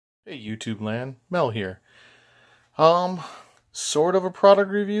Hey YouTube land, Mel here. Sort of a product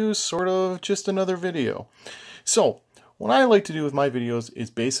review, sort of just another video. So, what I like to do with my videos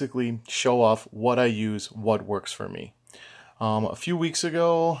is basically show off what I use, what works for me. A few weeks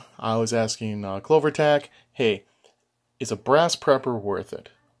ago, I was asking CloverTac, hey, is a brass prepper worth it?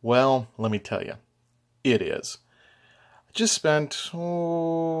 Well, let me tell you, it is. I just spent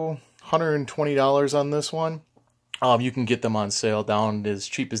 $120 on this one. You can get them on sale down as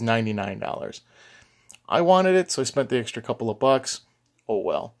cheap as $99. I wanted it, so I spent the extra couple of bucks. Oh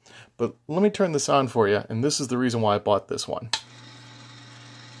well. But let me turn this on for you, and this is the reason why I bought this one.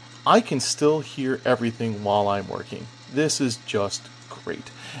 I can still hear everything while I'm working. This is just great.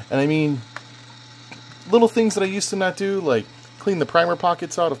 And I mean, little things that I used to not do, like clean the primer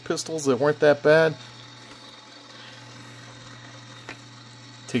pockets out of pistols that weren't that bad.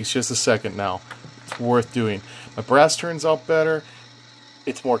 Takes just a second now. It's worth doing. My brass turns out better.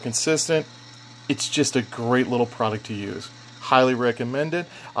 It's more consistent. It's just a great little product to use. Highly recommend it.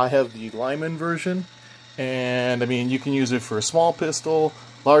 I have the Lyman version, and I mean, you can use it for a small pistol,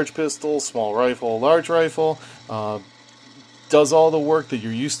 small rifle, large rifle. Does all the work that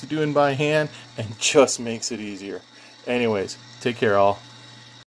you're used to doing by hand and just makes it easier. Anyways, take care all.